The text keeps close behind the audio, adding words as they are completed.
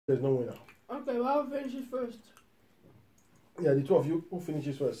There's no winner. Okay, well, who finishes first? Yeah, the two of you, who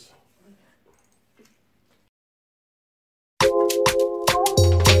finishes first?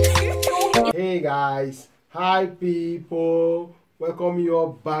 Hey guys, hi people, welcome you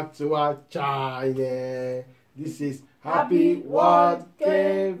all back to our channel. This is Happy What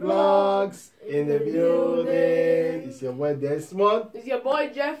K Vlogs in the building. It's your boy Desmond. It's your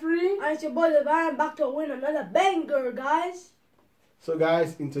boy Jeffrey. And it's your boy Levan, back to win another banger, guys. So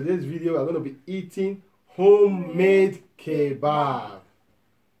guys, in today's video we're going to be eating homemade kebab.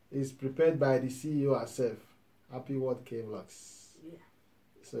 It's prepared by the CEO herself, Happy What K Vlogs. Yeah.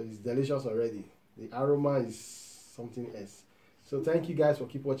 So it's delicious already. The aroma is something else. So thank you guys for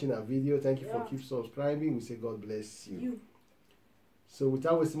keep watching our video. Thank you for keep subscribing. We say God bless you. So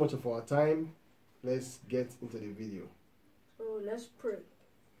without wasting much of our time, let's get into the video. So let's pray.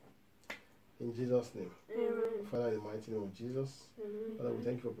 In Jesus' name. Amen. Father, in the mighty name of Jesus. Amen. Father, we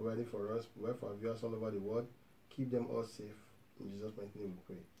thank you for providing for us. Provide for our viewers all over the world. Keep them all safe. In Jesus' mighty name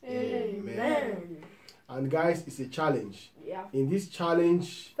we pray. Amen. And guys, it's a challenge. Yeah. In this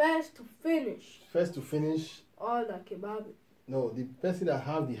challenge, First to finish all the kebab. no, the person that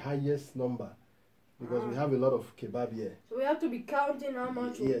have the highest number, because we have a lot of kebab here. So we have to be counting how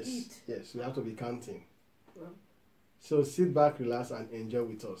much we eat. Yes, we have to be counting. Yeah. So sit back, relax, and enjoy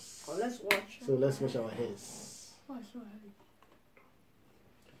with us. Oh, let's watch. So let's wash our hands. Oh, so heavy.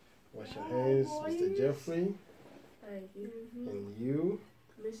 Wash your hands, Mr. Jeffrey, Thank you. and you.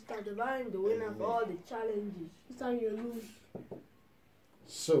 Mr. Divine, the winner of all the challenges. This time you lose.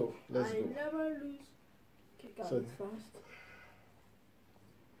 So let's I go. never lose. Kick out So- fast.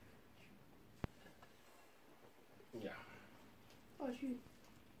 Yeah. Oh, shoot.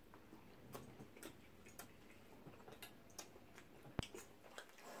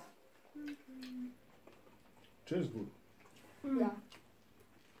 Tastes good. Yeah.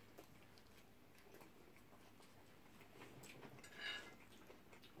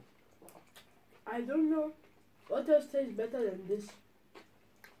 I don't know what else tastes better than this.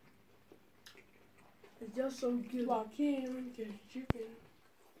 It's just so good. Wow, can't even get chicken.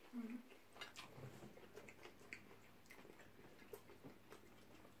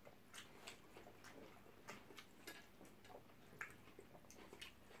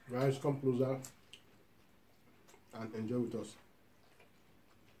 Guys, come closer and enjoy with us.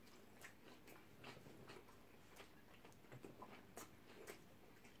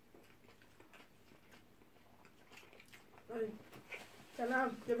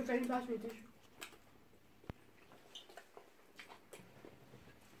 Can you pass me tissue?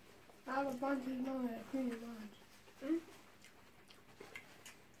 I have a bunch of money at pretty much.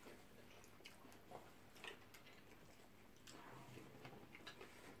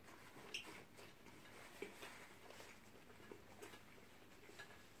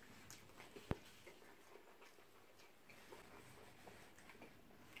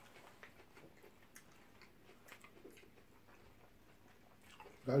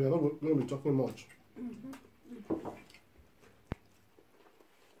 Guys, we're not going to be talking much.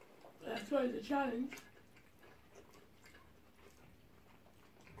 That's why it's a challenge.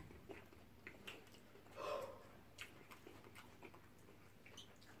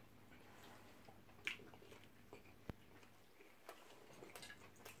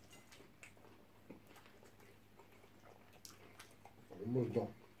 Almost done.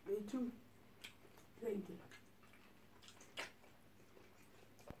 Me too. Thank you.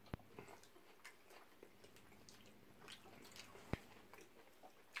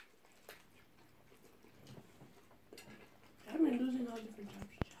 I've been losing all different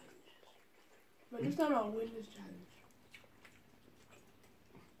types of challenges. But this time I'll win this challenge.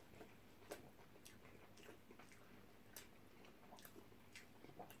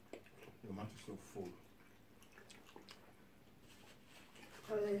 Your mouth is so full.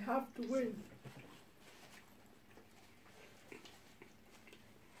 I have to win.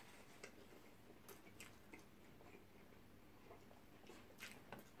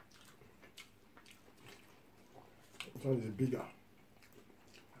 This one is bigger.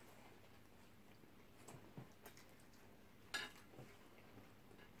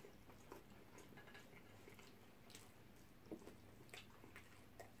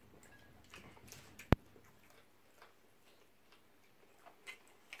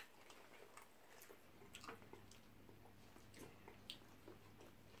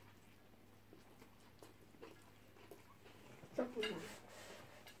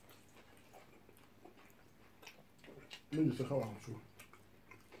 Maybe the second one too.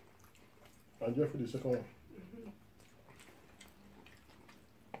 And Jeffrey the second one.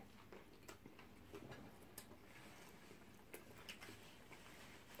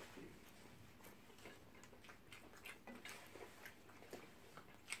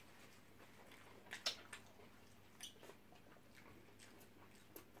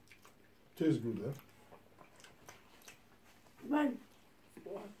 Tastes good, eh? Man,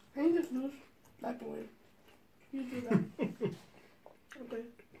 what? Can you just lose? That can win. You do that. Okay.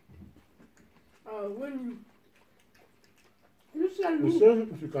 When You said You lose.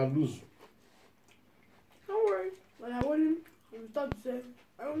 say if you can lose. don't worry. When I win him, you start to say,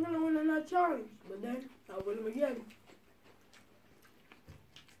 I'm gonna win another challenge. But then I'll win him again.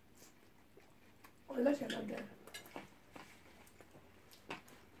 Unless you're not there.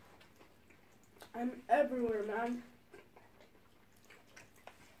 I'm everywhere, man.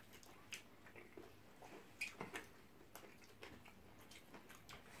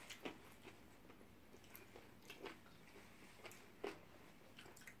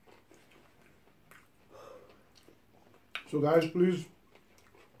 So guys, please,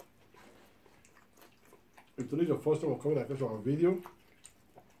 if today is your first time of coming across our video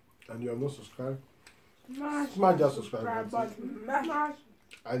and you have not subscribed, smash that subscribe button Smash.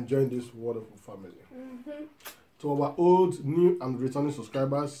 and join this wonderful family. Mm-hmm. To our old, new and returning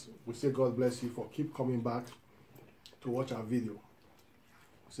subscribers, we say God bless you for keep coming back to watch our video.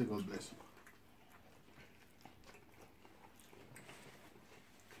 We say God bless you.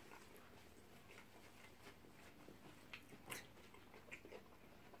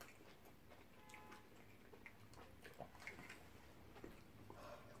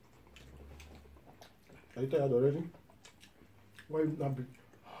 Are you tired already? Why you not be?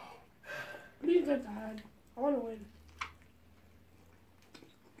 Please get tired. I want to win.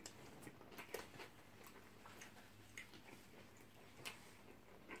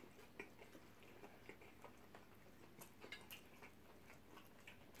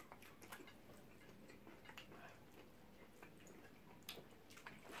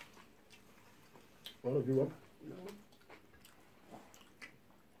 Want to give up? No.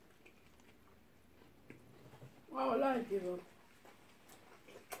 Why would I give up?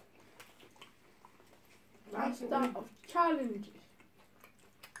 Master of challenges.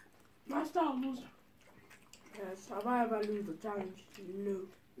 Master or loser? Yes, have I ever lose a challenge? No.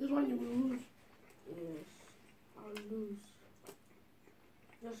 This one you will lose. Yes, I'll lose.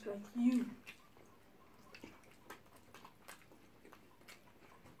 Just like you.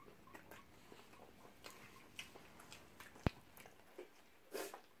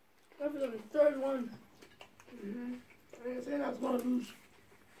 That was the third one. Mm-hmm. I ain't saying I was going to lose.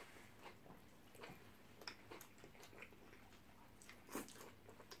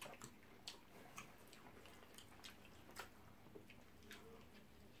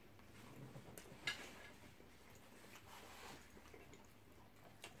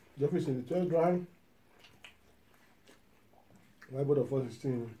 Jeffrey's in the third round. Why both of us is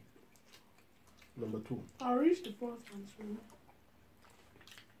still in number 2? I'll reach the fourth one soon.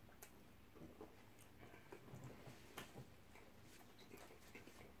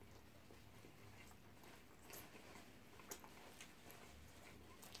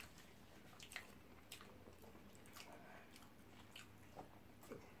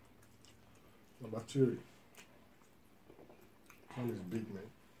 Number 3. One is big, man.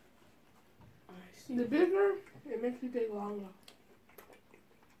 I see. The bigger, it makes you take longer.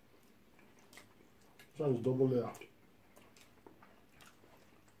 This one is double layer.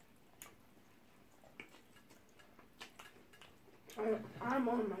 I'm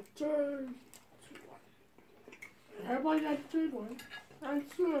on my third. Everybody got the third one. I'm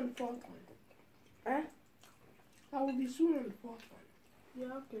soon on the fourth one. Eh? I will be soon on the fourth one.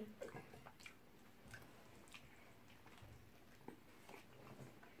 Yeah, okay.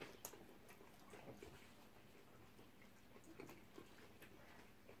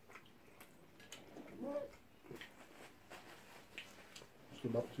 So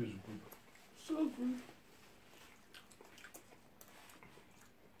that tastes good. So good.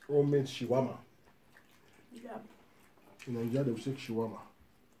 Homemade shawarma. Yeah. In Nigeria, they will say shawarma.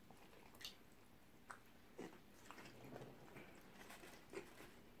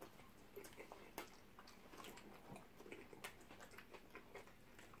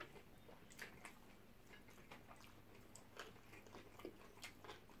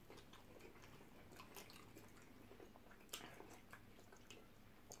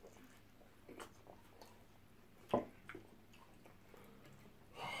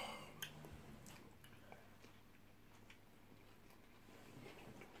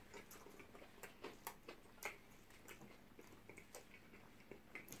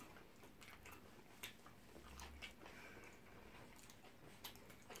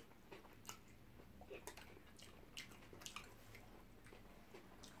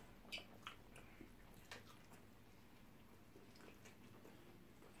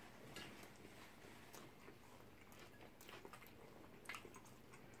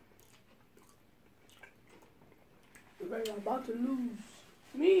 Right, I'm about to lose.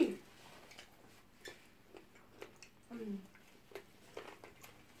 Me. I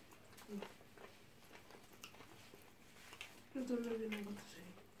don't really know what to say.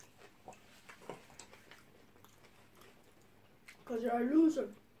 Because you're a loser.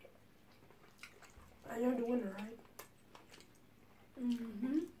 And you're the winner, right?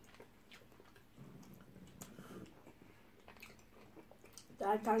 Mm-hmm.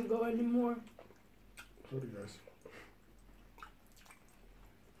 I can't go anymore. Sorry, guys.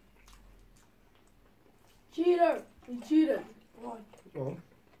 Cheater! You cheated. What? Oh,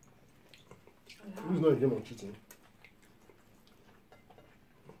 who's not a game of cheating?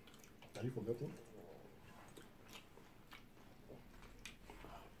 Are you forgetting?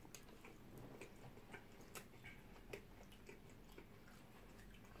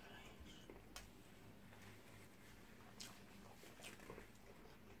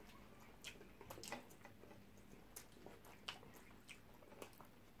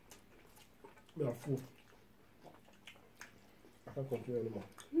 We are full. I can't continue anymore.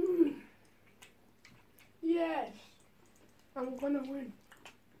 Yes. I'm gonna win.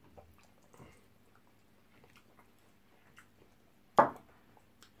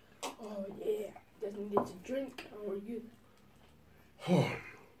 Oh, yeah. Doesn't get to drink. I want you.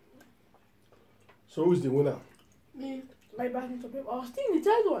 So who's the winner? Me. My back into paper. Oh, still in the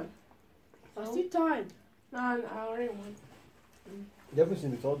third one. I still tied. Nah, I already won. You haven't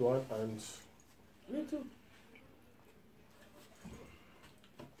seen the third one, and Me too.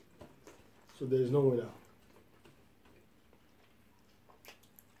 so there is no winner.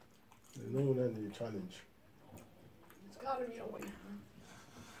 There is no winner in the challenge. It's gotta be a winner.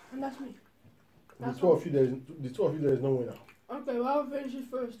 And that's me. The two of you, there is no winner. Okay, well, I'll finish it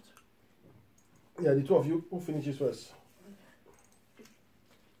first. Yeah, the two of you, who finishes first?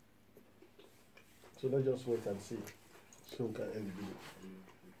 So let's just wait and see, so we can end the video.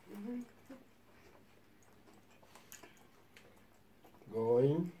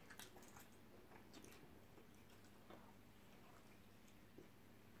 Going.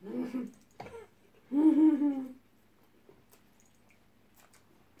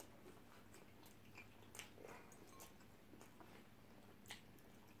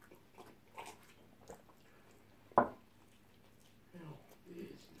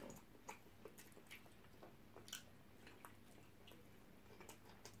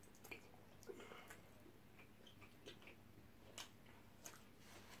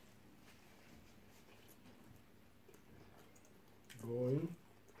 Going.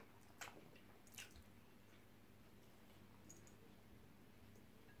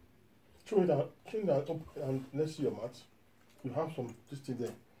 Change that up and let's see your mat. You have some this thing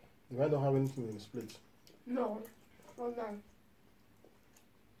there. You might not have anything in the split. No. Well done.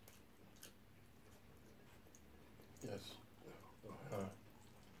 Yes.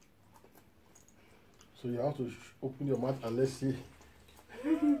 So you have to open your mat and let's see.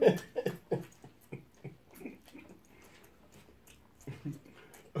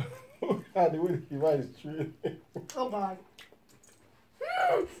 The way the rice is true. Oh God.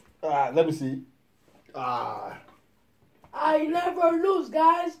 Let me see. Ah, I never lose,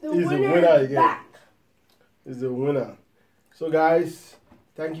 guys. The he's the winner winner is again. back. He's the winner. So guys,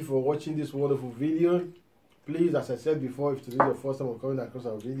 thank you for watching this wonderful video. Please, as I said before, if this is your first time of coming across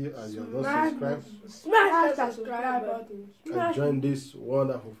our video and you're not subscribed, Smash that subscribe button. and join this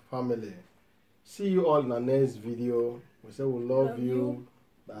wonderful family. See you all in our next video. We say we love you.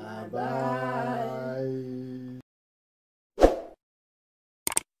 Bye bye.